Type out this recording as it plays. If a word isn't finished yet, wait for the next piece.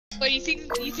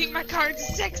you think my cards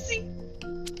are sexy?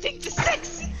 Think they're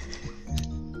sexy?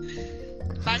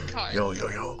 Bad card. Yo.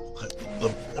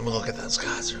 Let me look at those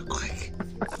cards real quick.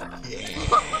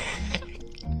 Yeah.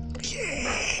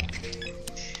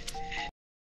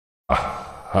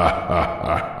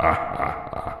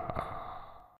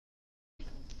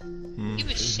 Give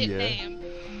a shit name.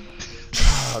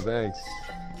 Oh, thanks.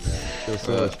 Feel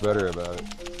so much better about it.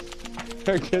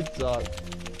 Good talk.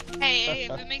 Hey,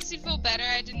 if it makes you feel better,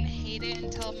 I didn't hate it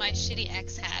until my shitty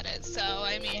ex had it. So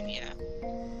I mean, you know.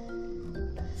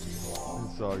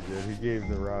 It's all good. He gave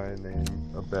the Ryan name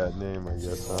a bad name, I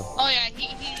guess, huh? Oh yeah,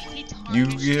 he tarnished You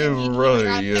it. give He Ryan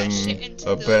dropped that shit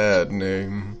into a the- bad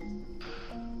name.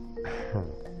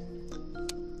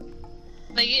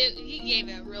 Like he gave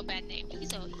it a real bad name.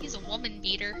 He's a woman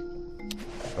beater.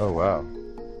 Oh, wow.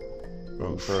 I'm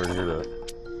Oof. sorry to hear that.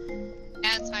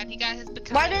 Yeah, it's fine. He got his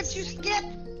because. Why didn't you skip?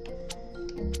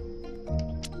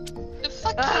 The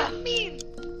fuck do you mean?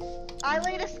 I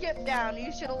laid a skip down.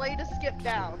 You should have laid a skip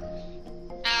down.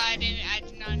 I did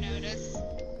not notice.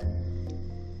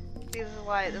 See, this is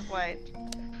why.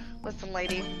 Listen,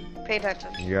 lady, pay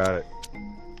attention. You got it.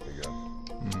 There you go.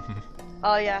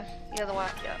 Oh yeah, you're the one.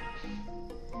 Yeah.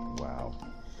 Wow.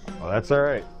 Well, that's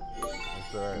alright.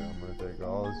 That's alright. I'm gonna take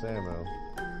all this ammo.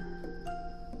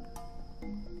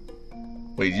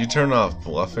 Wait, you turn off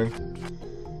bluffing?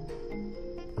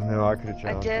 No, I could have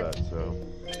challenged did. that, so.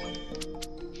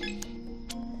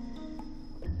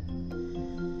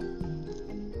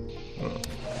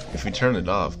 If you turn it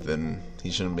off, then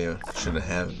he shouldn't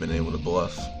have been able to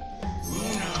bluff.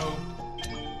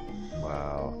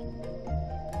 Wow.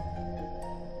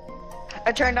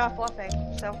 I turned off bluffing,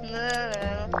 so.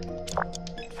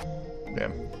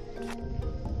 Yeah.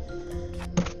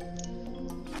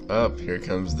 Up, here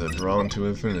comes the drawn to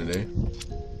infinity.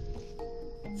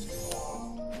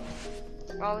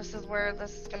 Well, this is where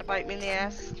this is gonna bite me in the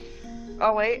ass.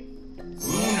 Oh wait.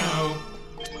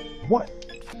 What?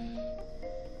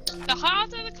 The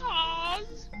heart of the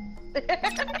cards.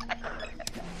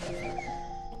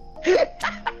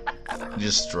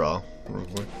 Just draw real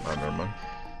quick. Oh, never mind.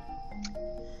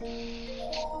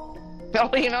 Oh,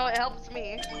 you know, it helps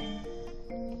me.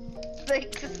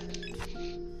 Thanks.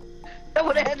 I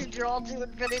would have had to draw to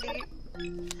infinity.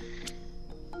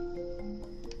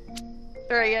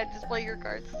 Alright, yeah, just play your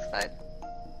cards, it's fine.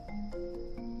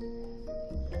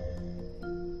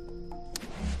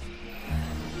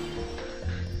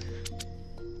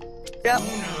 Yep.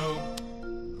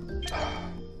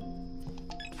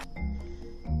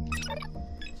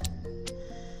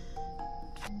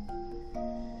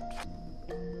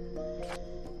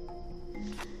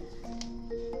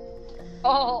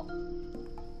 Oh.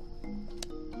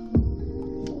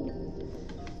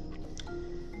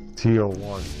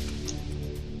 TO1.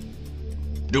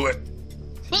 Do it!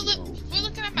 We're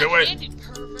looking at my Do it. hand, you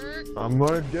pervert. I'm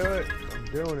gonna do it. I'm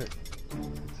doing it.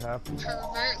 It's happening.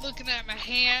 Pervert, looking at my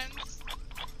hands.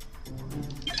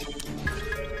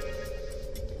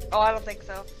 Oh, I don't think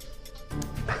so.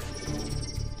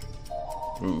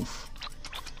 Oof.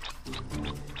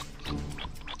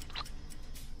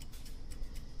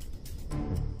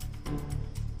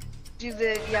 Do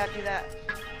that.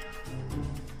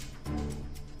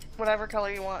 Whatever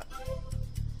color you want.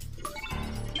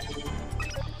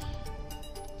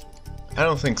 I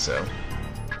don't think so.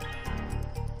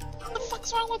 What the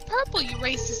fuck's wrong with purple, you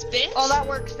racist bitch? Oh, that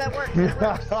works, that works, that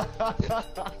works.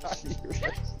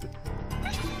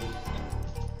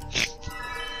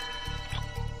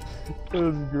 That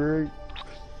was great.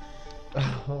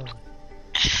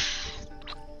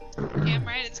 Damn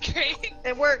right, it's great.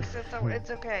 It works,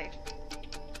 it's okay.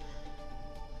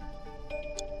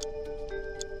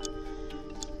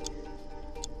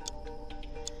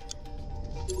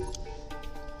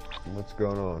 What's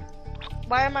going on?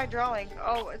 Why am I drawing?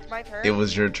 Oh, it's my turn? It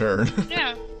was your turn.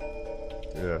 Yeah.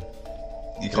 Yeah.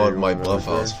 You called you my want bluff,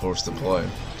 I another was forced to play.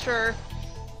 Sure.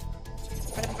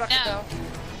 I didn't fucking No. know.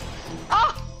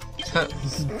 Oh!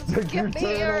 Take your Get me, turn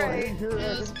away. alright. You're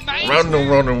It was right. my Round and turn.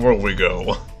 round and round we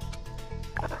go.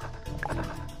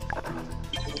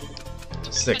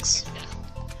 6.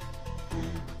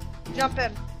 Jump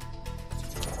in.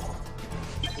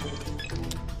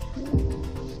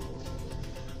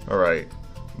 Alright.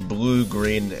 Blue,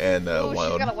 green, and Oh, she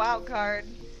wild. got a wild card.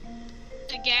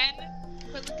 Again,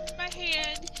 quit looking at my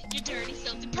hand, you dirty,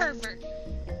 filthy pervert.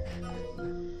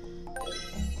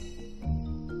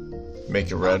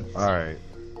 Make it red. Alright.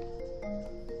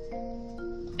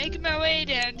 Making my way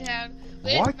downtown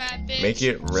with What? my bitch. Make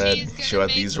it red. She's gonna Show out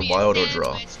make these are me a wild or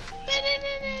draw. sandwich.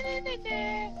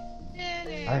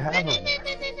 I have 'em.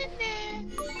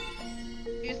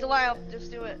 Use the while. Just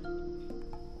do it.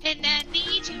 And I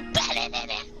need you.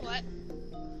 What?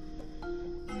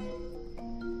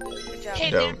 Good job.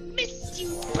 And Don't. I miss you.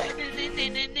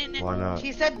 Why not?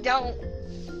 She said don't.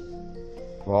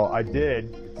 Well, I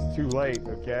did. It's too late,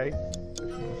 okay?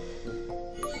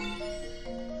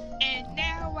 And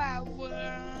now I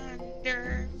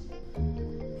wonder.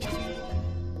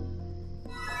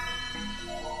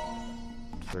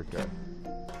 It's okay.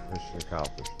 Mission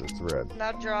accomplished. It's red.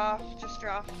 Now draw. Just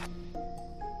draw.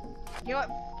 You know what?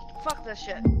 Fuck this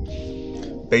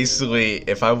shit. Basically,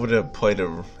 if I would have had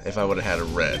a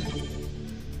red,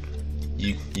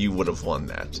 you would have won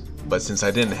that. But since I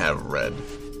didn't have red,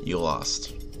 you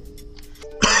lost.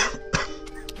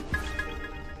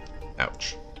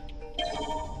 Ouch.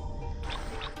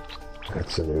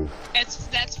 That's a new.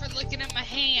 That's for looking at my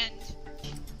hand.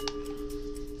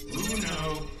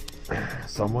 Uno.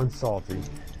 Someone's salty.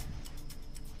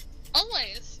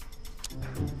 Always.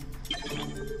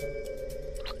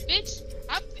 Bitch,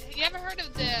 you ever heard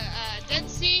of the Dead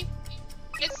Sea?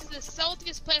 It's the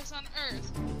saltiest place on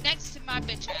Earth, next to my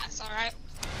bitch ass. All right.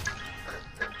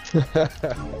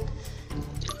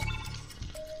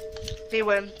 They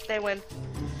win. They win.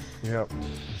 Yep.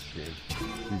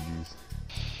 GG's.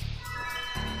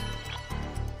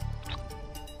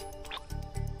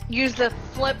 Use the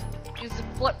flip. Use the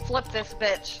flip this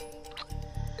bitch.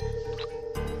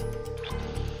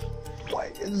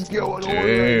 What is going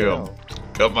Damn.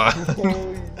 Come on.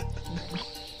 Holy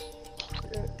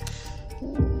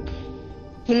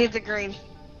He needs a green.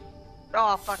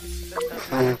 Oh fuck.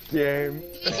 game.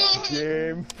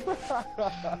 Game.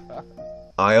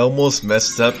 I almost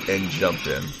messed up and jumped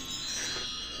in.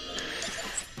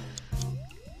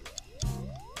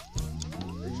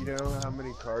 You know how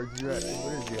many cards you had?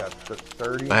 What did you have?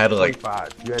 30? I had like 25.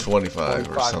 You had 25 or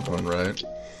 25 something, cards.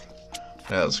 right?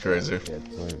 That was crazy. Yeah,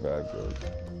 25 cards.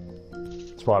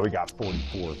 That's why we got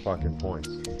 44 fucking points.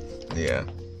 Yeah.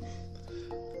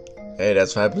 Hey,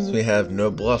 that's what happens when we have no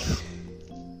bluff.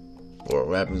 Or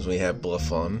what happens when we have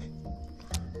bluff on.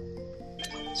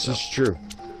 It's just true.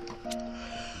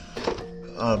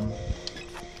 Oh,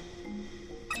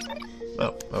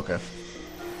 okay.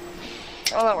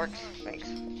 Oh, that works. Thanks.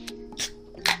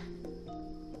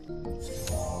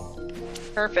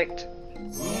 Perfect.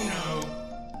 Uno.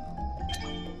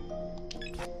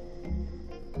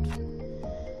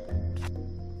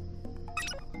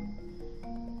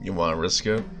 You want to risk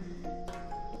it?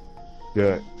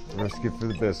 Good. Risk it for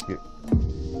the biscuit.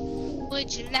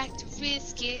 Would you like to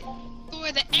risk it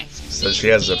for the extra? So she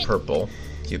has a biscuit? purple.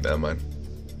 Keep that in mind.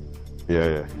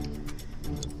 Yeah.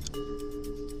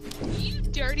 You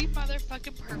dirty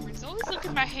motherfucking perverts. Always look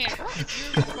at my hand.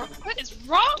 What is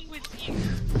wrong with you?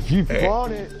 If you Hey.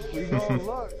 want it, we gonna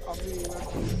look. I mean,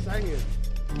 that's just saying.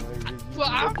 Well,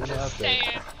 I'm Put it out just there.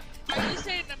 saying. Are you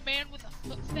saying a man with a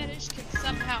foot fetish can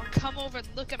somehow come over and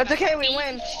look at It's my okay, we feet?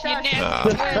 win. You Shush.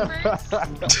 nasty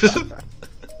perverts.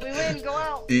 We win. Go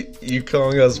out. You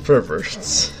calling us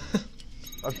perverts?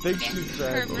 I think she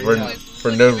said.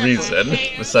 For no reason.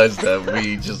 Besides that,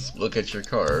 we just look at your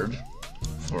card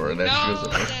for an No, extra.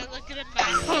 they're looking at my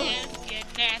hands, you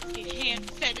nasty hand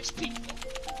fetish people.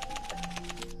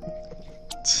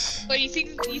 What, you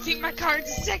think my cards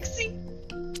are sexy?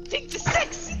 Think they're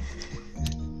sexy?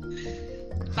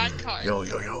 My card. Yo.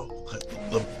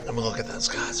 Let me look at those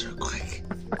cards real quick.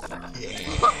 Yeah.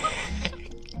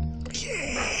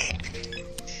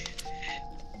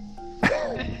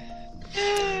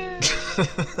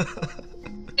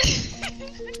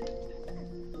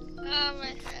 Oh, my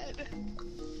head.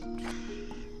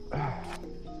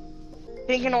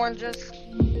 Pink and oranges.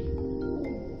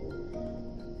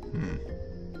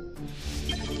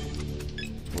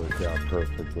 Worked out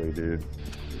perfectly, dude.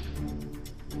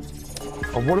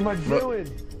 Oh, what am I doing?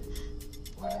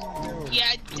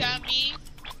 Yeah, dummy.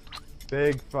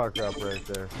 Big fuck up right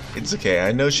there. It's okay.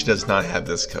 I know she does not have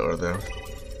this color though.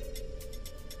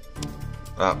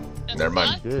 Oh, never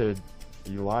mind. Did.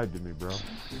 You lied to me, bro.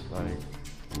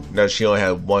 Like, No, she only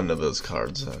had one of those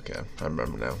cards. Okay, I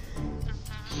remember now.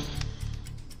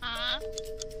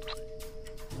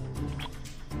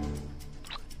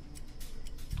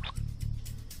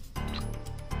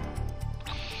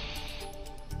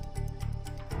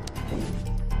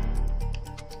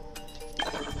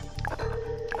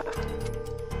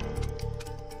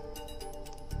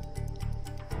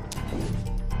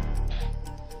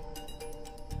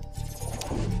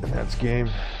 that's game.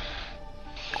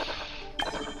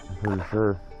 Pretty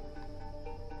sure.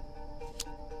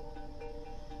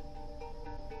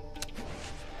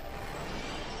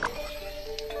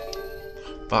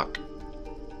 Fuck.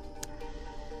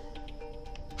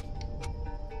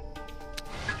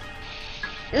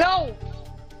 No!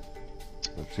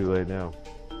 It's too late now.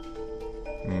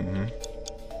 Mm-hmm.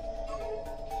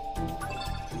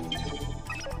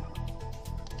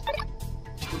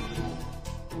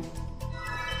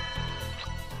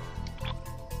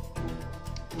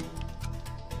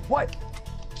 What?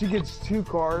 She gets 2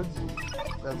 cards?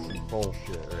 That's some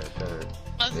bullshit right there.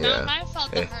 Well, it's Yeah. not my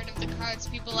fault the Eh. heart of the cards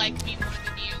people like me more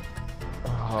than you.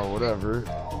 Oh, whatever.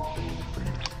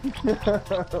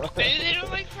 Maybe they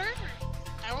don't like pervert.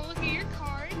 I won't look at your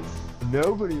cards.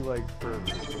 Nobody likes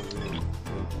perverts.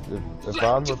 If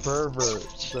I'm a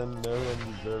pervert, then no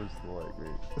one deserves to like me.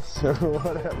 So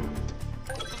whatever.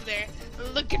 Over there,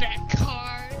 looking at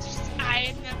cards, just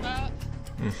eyeing them up.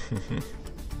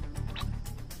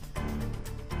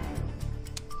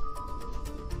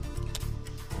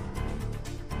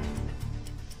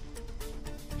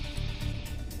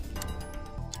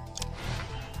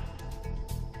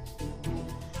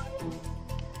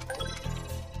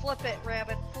 Flip it,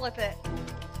 Rabbit. Flip it.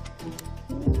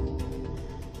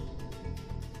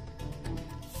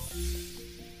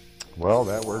 Well,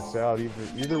 that works out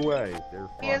either way. They're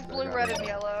He has fucked. I blue, got red, it. and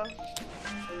yellow.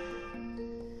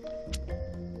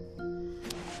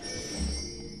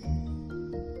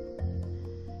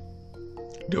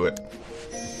 Do it.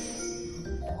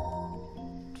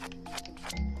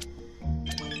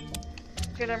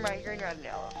 Okay, never mind. Green, red, and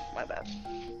yellow. My bad.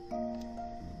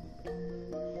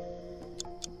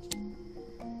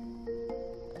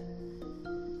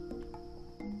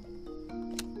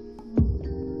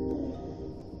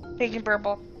 Pink and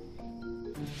purple.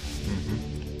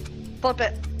 Flip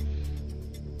it.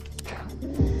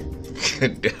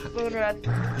 Blue and red.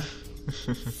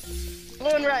 Blue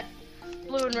and red.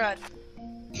 Blue and red.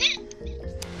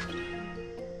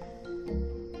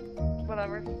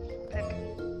 Whatever. Pick.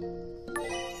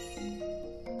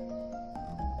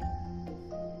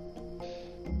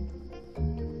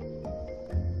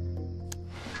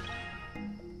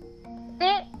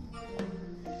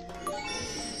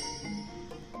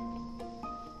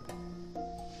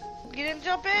 You didn't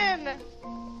jump in.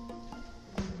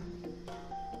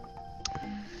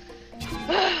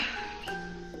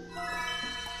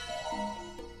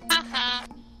 Haha,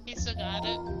 he still got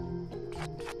it.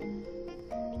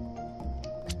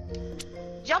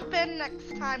 Jump in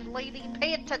next time, lady.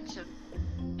 Pay attention.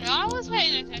 I was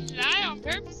paying attention. I on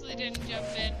purposely didn't jump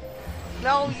in.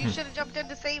 No, you should have jumped in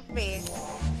to save me.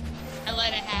 I let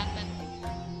it happen.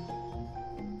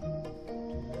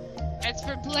 That's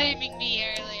for blaming me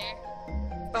earlier.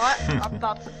 But I'm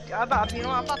about to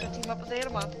team up with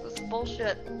Anima. This is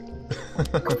bullshit.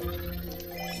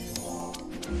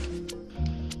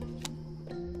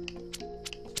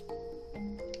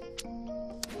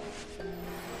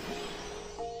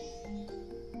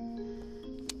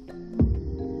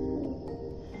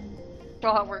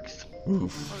 Well, that works.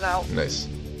 Oof. I was out. Nice.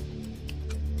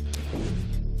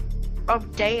 Oh,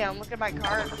 damn. Look at my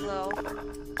cards, though.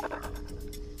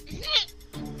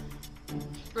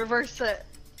 Reverse it.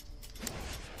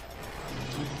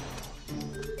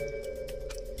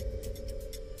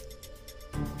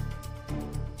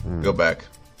 Go back.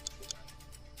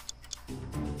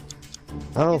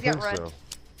 I don't He's think got red. so.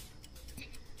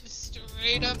 Just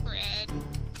straight up red.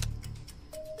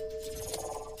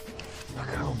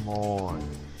 Come on.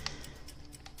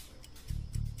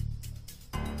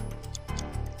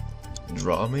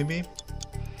 Draw, maybe?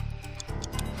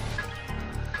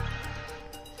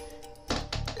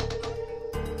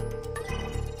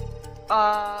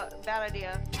 Bad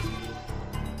idea.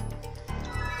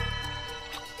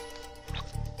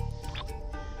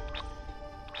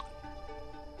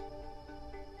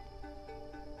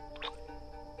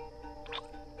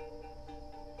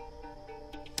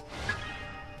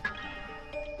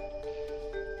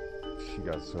 She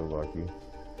got so lucky.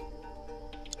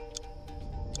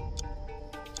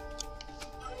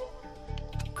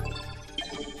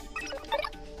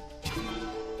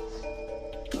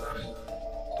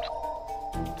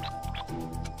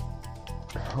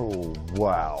 Oh,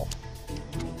 wow.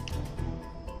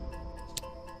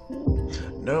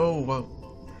 No, well...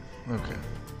 Okay.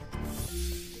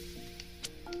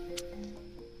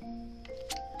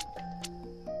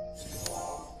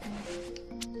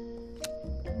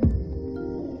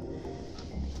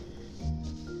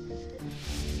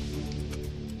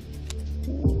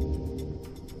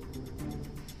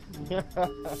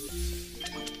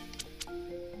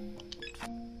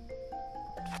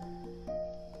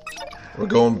 We're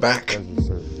going back. Guys are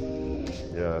so...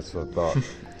 Yeah, that's what I thought.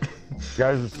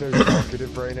 Guys are so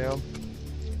talkative right now.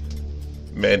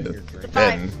 Man,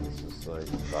 man, It's just like,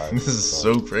 vibes this is and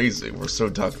so stuff. crazy. We're so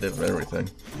talkative and everything.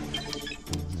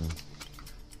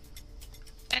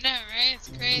 I know, right? It's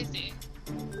crazy. crazy.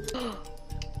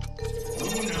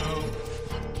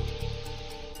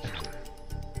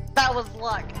 That was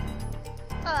luck.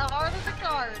 Art of the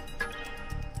card.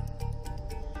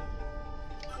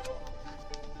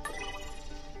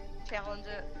 Challenge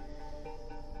it.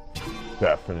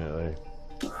 Definitely.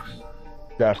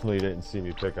 Definitely didn't see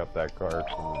me pick up that card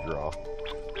from the draw.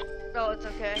 Oh, it's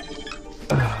okay.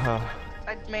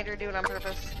 I made her do it on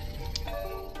purpose.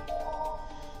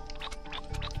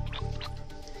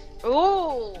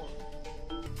 Ooh!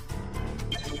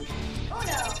 Oh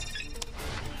no!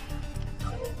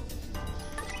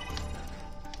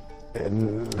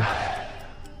 And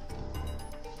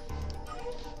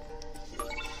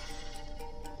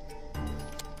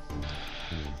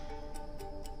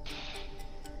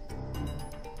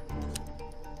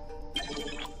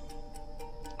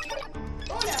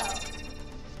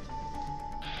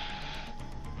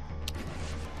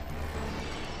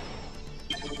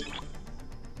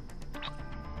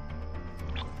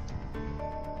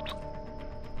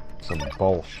some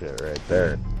bullshit right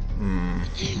there.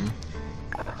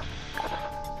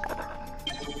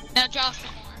 Now draw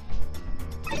some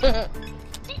more.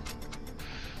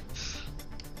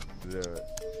 Do it.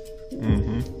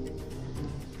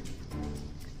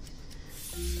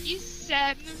 You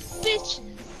sad bitches.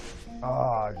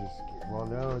 Ah, well,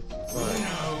 no, it's fine.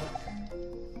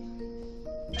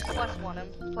 Plus one him.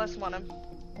 Plus one him.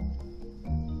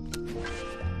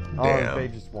 Oh, Damn. they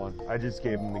just won. I just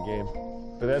gave them the game.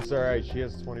 But that's alright, she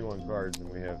has 21 cards and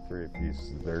we have 3 apiece.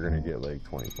 So they're gonna get like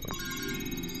 20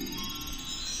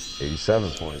 points. 87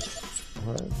 points.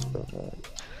 What?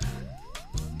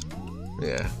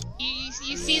 Yeah.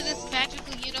 You see this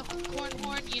magical unicorn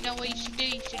horn? You know what you should do?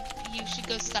 You should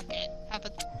go suck it. How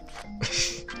about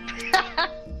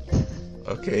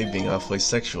Okay, being awfully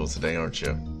sexual today, aren't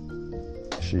you?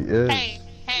 She is. Hey.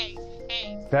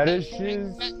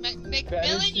 Fetishes.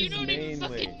 McMillan, you don't even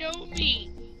mainly. fucking know me.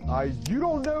 You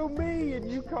don't know me,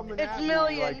 and you coming It's at me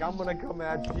Million. like I'm gonna come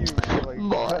at you. Like,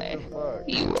 what the fuck?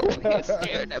 You over here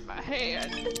staring at my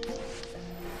hand.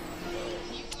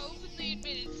 You openly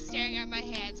admitted to staring at my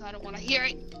hand, so I don't want to hear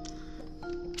it.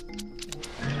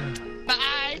 My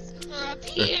eyes are up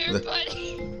here,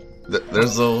 buddy.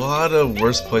 There's a lot of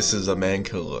worse places a man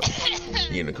could look.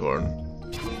 Unicorn.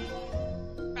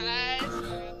 My eyes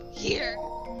are up here,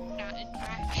 not in my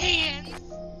hands.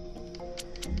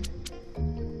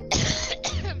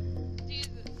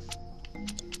 Jesus.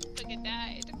 Fucking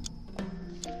died.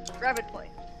 Rabbit play.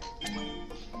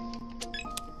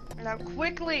 Now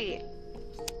quickly.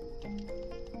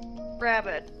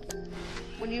 Rabbit.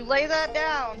 When you lay that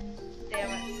down.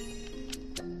 Damn it.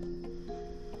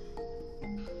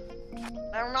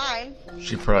 Never mind.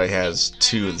 She probably has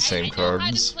 2 of the same I know how to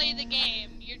cards. play the game.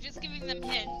 You're just giving them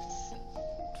hints.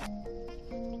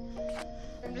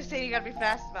 I'm just saying you gotta be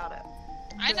fast about it.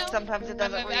 I know. Sometimes it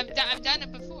doesn't read. I've done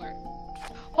it before.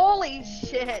 Holy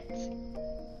shit!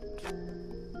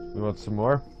 You want some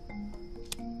more?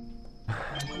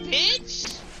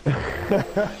 Bitch!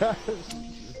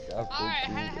 Alright,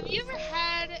 have you ever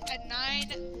had a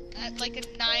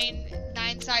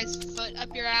 9 size foot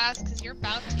up your ass? Cause you're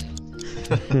about to.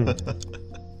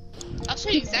 I'll show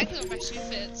you exactly where my shoe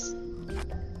fits.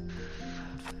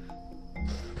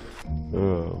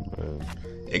 Oh man.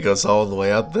 It goes all the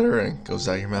way out there and goes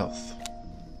out your mouth.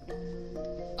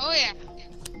 Oh yeah.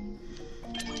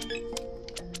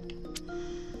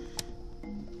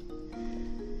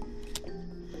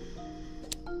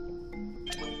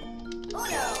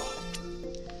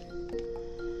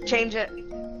 Change it.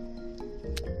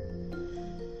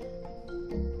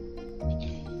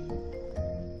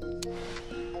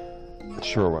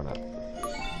 Sure, why not?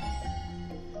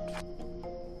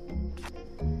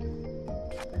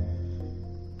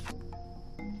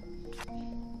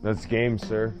 That's game,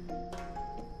 sir.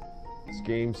 It's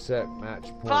game, set, match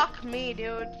point. Fuck me,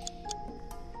 dude.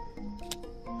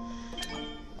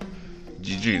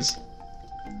 GG's.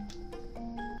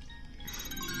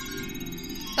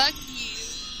 Fuck you.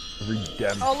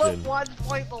 Redemption. Oh look, 1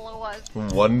 point below us.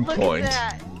 1 Look point. at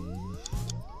that.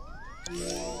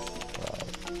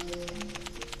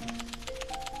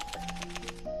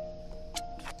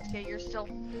 Yeah, you're still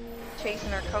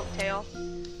chasing our coattail.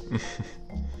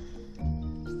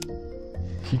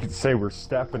 You could say we're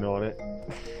stepping on it.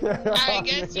 I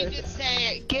guess you could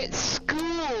say get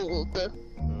schooled.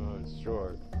 Oh,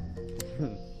 sure.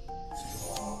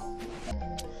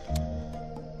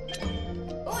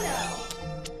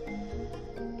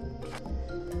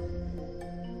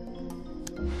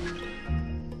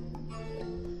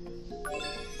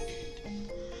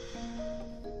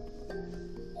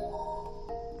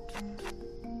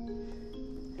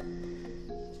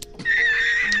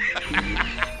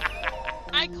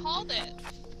 I called it.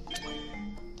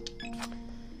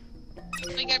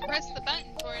 Like, I pressed the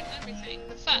button for it and everything.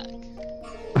 The fuck?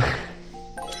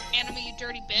 Anima, you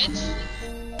dirty bitch.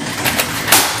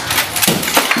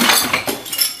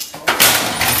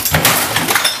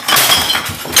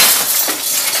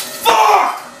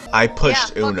 I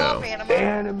pushed yeah, fuck Uno. off, Anima.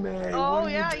 Anime. Oh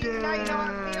yeah, now you know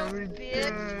how it feels,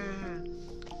 bitch.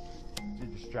 She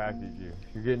distracted you.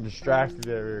 You're getting distracted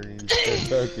over here. You need to stay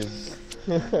focused.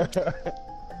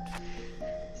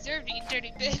 Deserved, you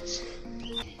dirty bitch.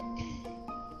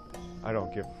 I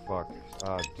don't give a fuck.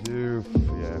 Dude.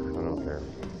 Yeah, I don't care.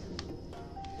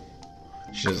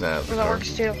 She doesn't have the That car.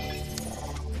 works too.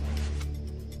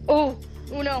 Oh,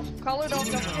 Uno, call it off,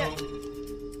 don't forget.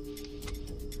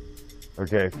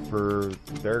 Okay,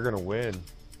 they're gonna win.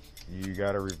 You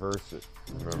gotta reverse it.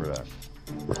 Remember that.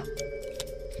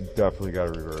 You definitely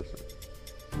gotta reverse it.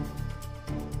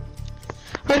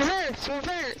 Reverse,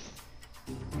 reverse.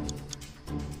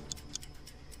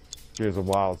 Here's a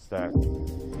wild stack.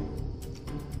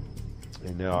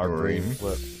 And now our green Green.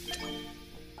 flip.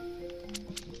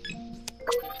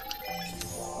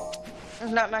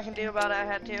 There's nothing I can do about it, I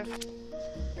had to.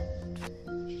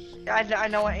 I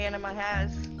know what Anima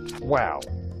has. Wow.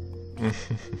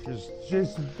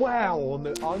 just wow on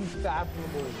the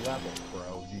unfathomable level,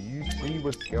 bro. Do you see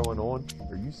what's going on?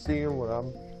 Are you seeing what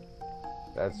I'm?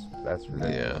 That's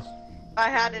ridiculous. I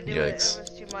had to do it, Yikes. it was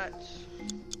too much.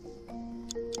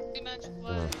 Too much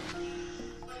what?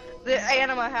 The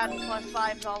Anima had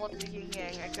 +5s all of the yin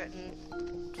yang, I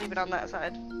couldn't leave it on that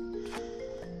side.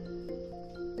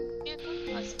 Yeah,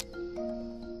 plus.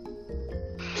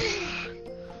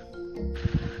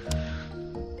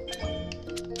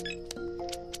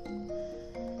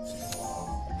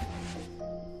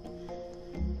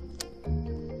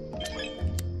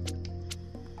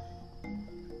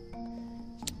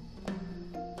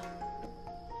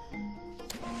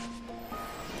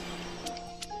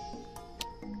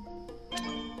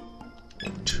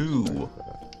 Two.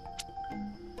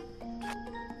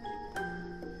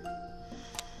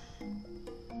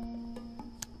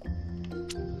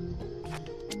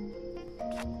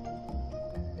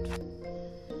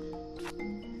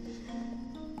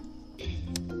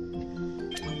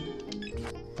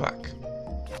 Fuck.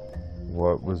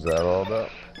 What was that all about?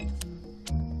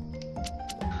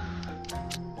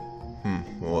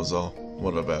 What was all?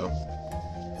 What about?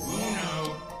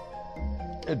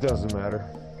 It doesn't matter.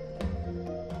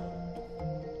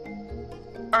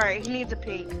 Alright, he needs a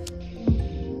pink.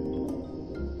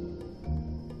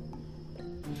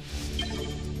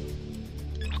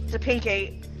 It's a pink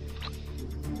 8.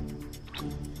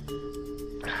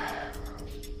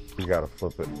 You gotta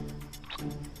flip it.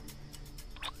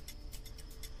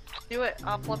 Do it,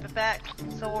 I'll flip it back.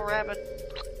 So will Rabbit.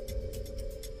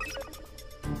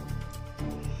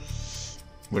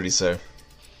 What did he say?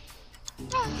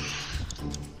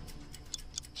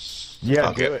 Yeah,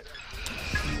 Okay. do it.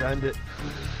 Send it.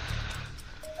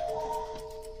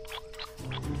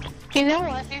 You know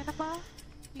what, Anima?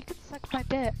 You can suck my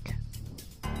dick.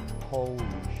 Holy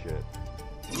shit.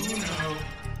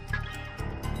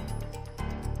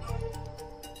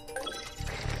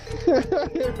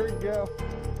 Here we go.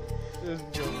 This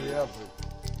is gonna be epic.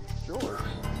 Sure.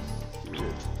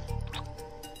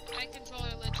 My controller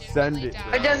legitimately Send it.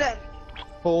 died. It doesn't.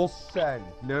 Full send.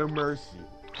 No mercy.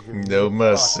 No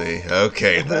mercy.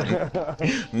 Okay then.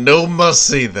 No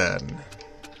mercy then.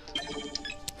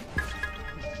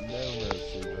 No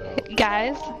mercy, bro.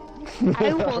 Guys,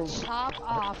 I will chop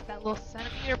off that little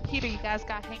centimeter Peter you guys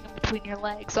got hanging between your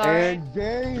legs, alright? And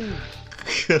game.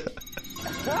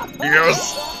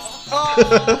 Yes. Oh,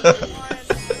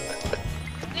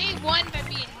 They won by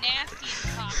being nasty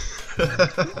and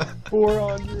toxic.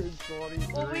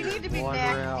 420. well, we need to be One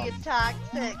nasty round. and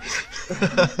toxic.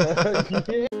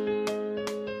 Yeah.